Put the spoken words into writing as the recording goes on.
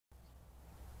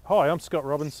Hi, I'm Scott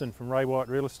Robinson from Ray White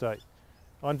Real Estate.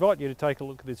 I invite you to take a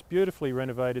look at this beautifully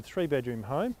renovated 3-bedroom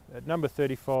home at number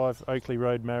 35 Oakleigh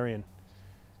Road, Marion.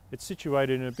 It's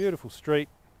situated in a beautiful street,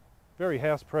 very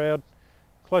house proud,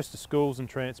 close to schools and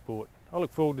transport. I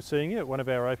look forward to seeing you at one of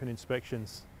our open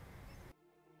inspections.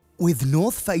 With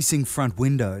north-facing front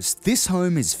windows, this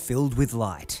home is filled with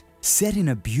light. Set in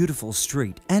a beautiful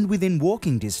street and within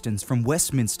walking distance from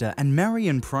Westminster and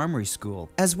Marion Primary School,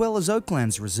 as well as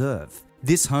Oaklands Reserve,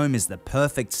 this home is the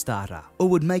perfect starter or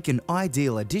would make an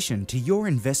ideal addition to your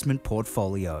investment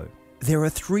portfolio. There are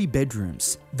 3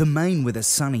 bedrooms, the main with a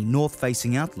sunny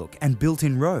north-facing outlook and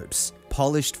built-in robes,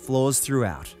 polished floors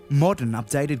throughout, modern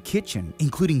updated kitchen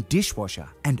including dishwasher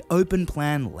and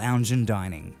open-plan lounge and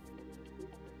dining.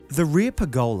 The rear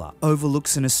pergola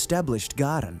overlooks an established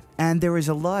garden and there is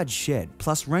a large shed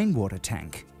plus rainwater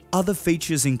tank. Other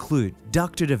features include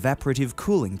ducted evaporative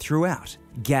cooling throughout,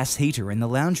 gas heater in the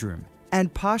lounge room,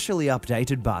 and partially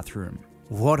updated bathroom.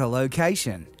 What a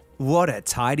location! What a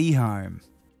tidy home!